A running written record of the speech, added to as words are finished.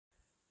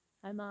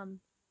Hi Mom,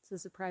 this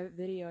is a private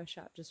video I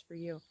shot just for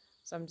you.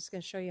 So I'm just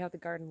going to show you how the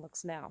garden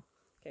looks now.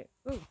 Okay,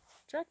 ooh,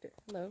 tractor,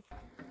 hello.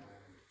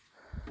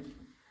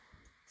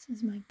 This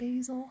is my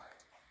basil.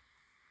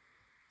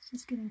 It's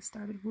just getting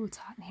started. Ooh, it's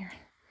hot in here.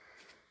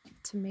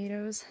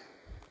 Tomatoes.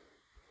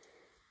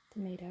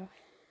 Tomato.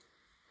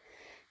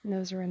 And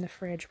those are in the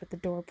fridge with the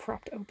door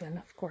propped open,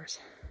 of course.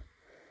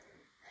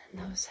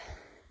 And those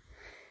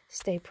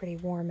stay pretty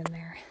warm in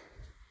there.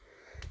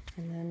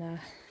 And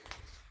then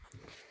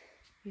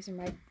these are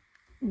my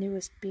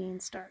newest bean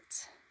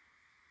starts.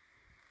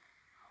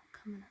 Oh,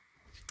 coming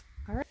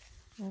up. All right.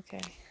 Okay.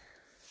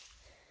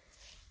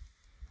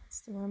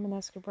 That's the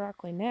Romanesco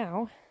broccoli.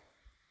 Now,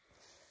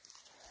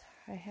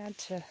 I had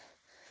to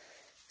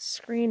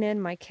screen in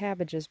my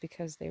cabbages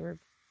because they were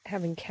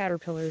having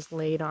caterpillars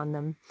laid on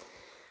them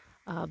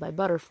by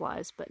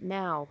butterflies, but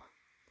now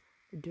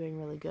they're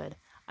doing really good.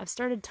 I've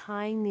started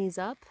tying these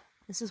up.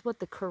 This is what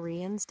the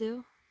Koreans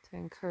do to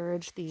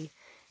encourage the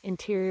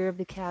interior of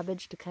the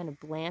cabbage to kind of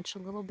blanch a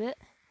little bit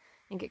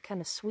and get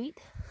kind of sweet.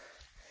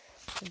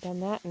 I've done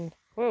that, and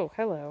whoa,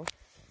 hello.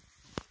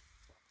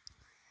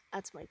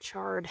 That's my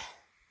chard.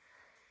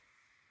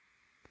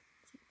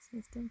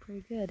 It's doing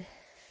pretty good.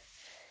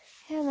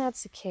 And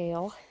that's the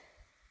kale.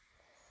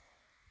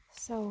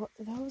 So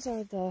those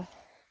are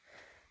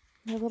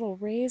my little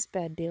raised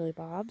bed daily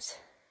bobs.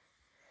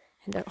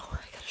 And oh,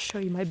 I gotta show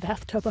you my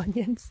bathtub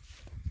onions.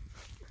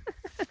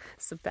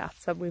 It's a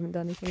bathtub we haven't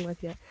done anything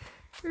with yet.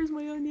 Here's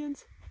my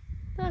onions.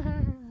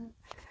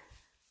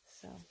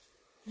 So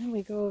then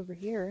we go over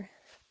here.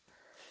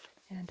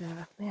 And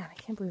man, I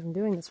can't believe I'm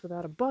doing this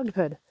without a bug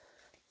hood.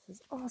 This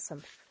is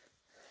awesome.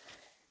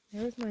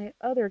 There's my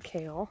other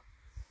kale.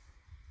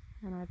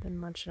 And I've been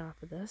munching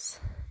off of this.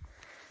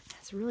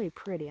 It's really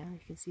pretty. I don't know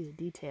if you can see the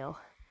detail.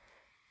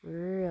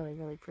 Really,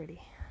 really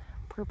pretty.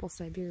 Purple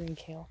Siberian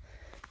kale.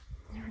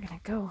 Then we're going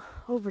to go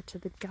over to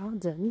the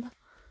garden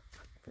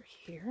over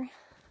here.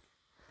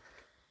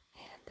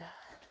 And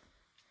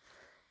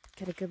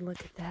get a good look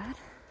at that.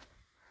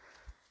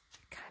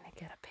 Kind of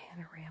get a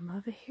panorama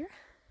of it here.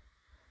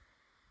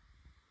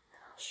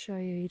 I'll show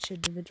you each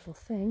individual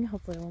thing.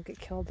 Hopefully I won't get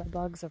killed by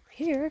bugs over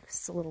here because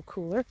it's a little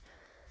cooler.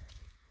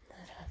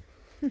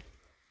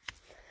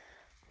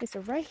 Okay,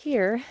 so right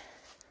here,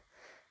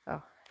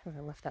 oh, I'm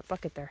gonna lift that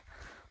bucket there.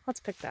 Let's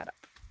pick that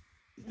up.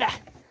 Ah.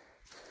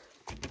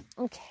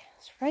 Okay,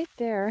 so right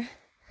there,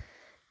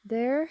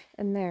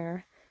 and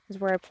there is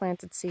where I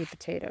planted seed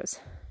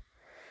potatoes.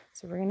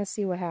 So we're gonna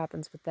see what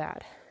happens with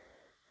that.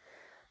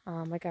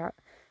 I got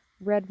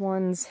red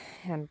ones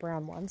and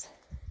brown ones.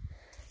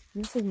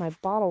 And this is my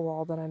bottle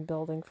wall that I'm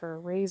building for a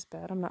raised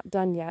bed. I'm not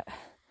done yet.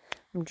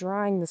 I'm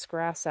drying this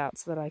grass out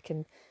so that I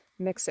can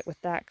mix it with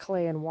that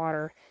clay and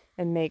water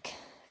and make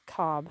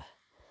cob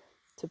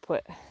to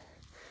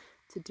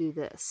do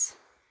this.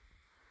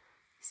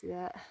 See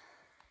that?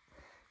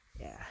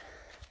 Yeah.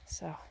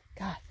 So,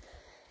 God,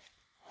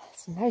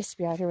 it's nice to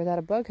be out here without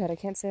a bug head. I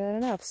can't say that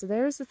enough. So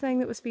there's the thing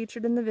that was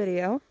featured in the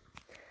video.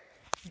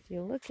 If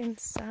you look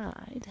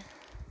inside,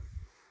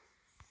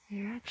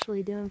 you're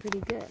actually doing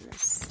pretty good.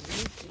 Let's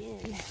sneak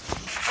in.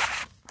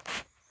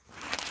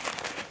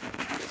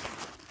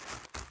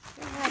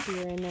 They're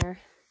happier in there.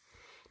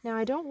 Now,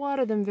 I don't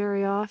water them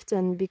very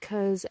often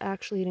because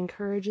actually it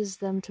encourages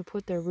them to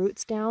put their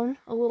roots down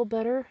a little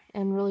better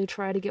and really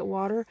try to get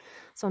water,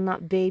 so I'm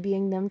not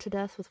babying them to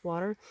death with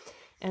water.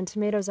 And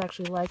tomatoes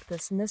actually like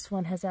this, and this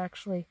one has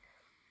actually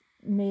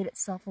made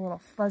itself a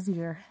little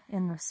fuzzier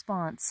in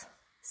response.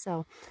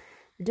 So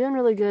they're doing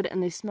really good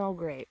and they smell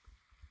great.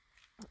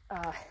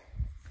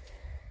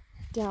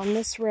 Down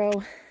this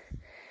row,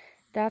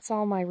 that's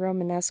all my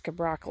Romanesco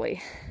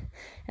broccoli.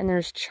 And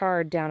there's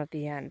chard down at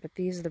the end, but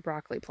these are the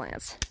broccoli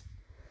plants.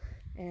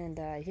 And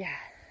yeah,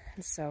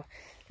 so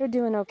they're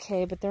doing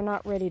okay, but they're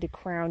not ready to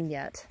crown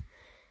yet.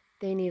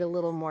 They need a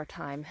little more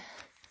time.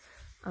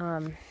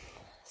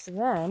 So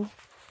then,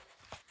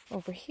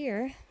 over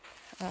here,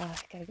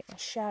 gotta get my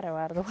shadow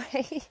out of the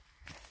way.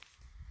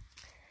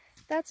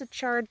 That's a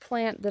chard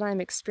plant that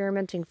I'm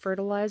experimenting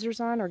fertilizers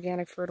on,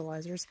 organic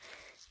fertilizers.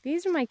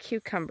 These are my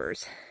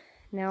cucumbers.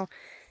 Now,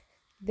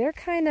 they're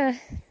kind of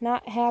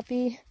not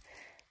happy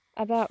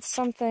about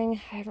something.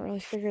 I haven't really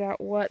figured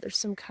out what. There's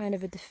some kind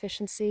of a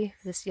deficiency,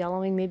 this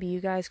yellowing. Maybe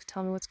you guys could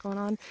tell me what's going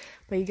on,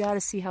 but you got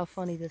to see how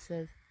funny this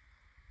is.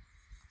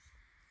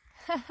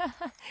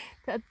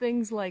 That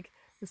thing's like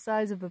the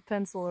size of a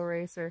pencil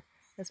eraser.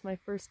 That's my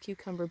first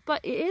cucumber,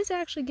 but it is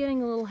actually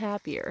getting a little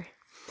happier.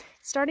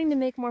 It's starting to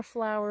make more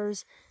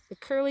flowers. The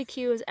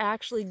curlicue is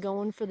actually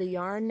going for the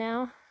yarn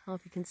now. I don't know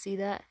if you can see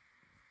that.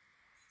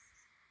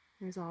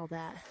 There's all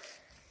that.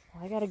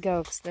 Well, I gotta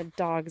go because the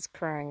dog is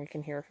crying. I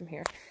can hear it from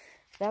here.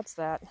 That's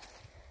that.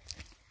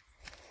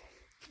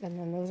 And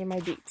then those are my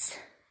beets.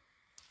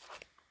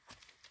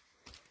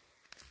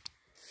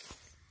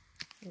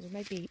 Those are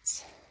my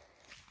beets.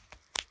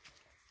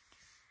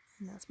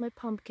 And that's my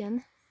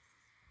pumpkin.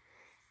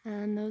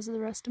 And those are the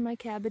rest of my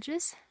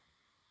cabbages.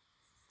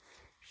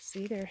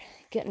 See, they're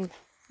getting...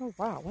 Oh,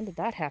 wow. When did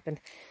that happen?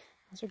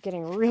 Those are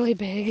getting really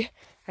big.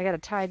 I gotta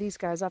tie these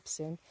guys up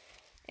soon.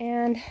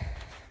 And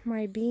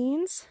my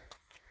beans.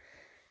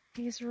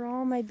 These are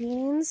all my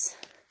beans.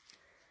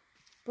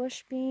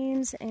 Bush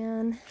beans,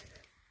 and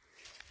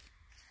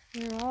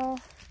they're all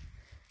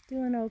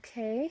doing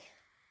okay.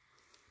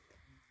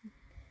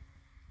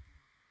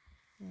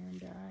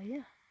 And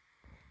yeah,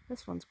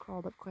 this one's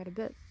crawled up quite a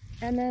bit.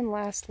 And then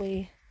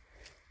lastly,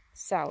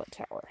 salad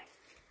tower.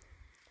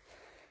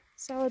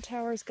 Salad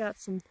tower's got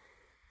some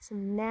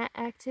gnat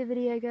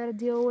activity I gotta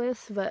deal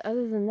with, but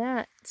other than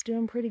that, it's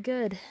doing pretty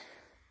good.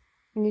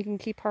 And you can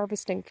keep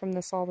harvesting from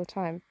this all the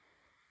time.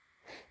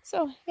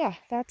 So yeah,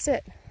 that's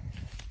it.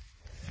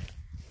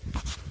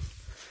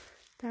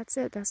 That's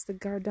it. That's the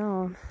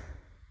Gardon.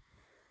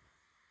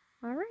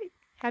 All right.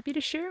 Happy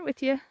to share it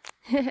with you.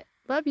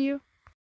 Love you.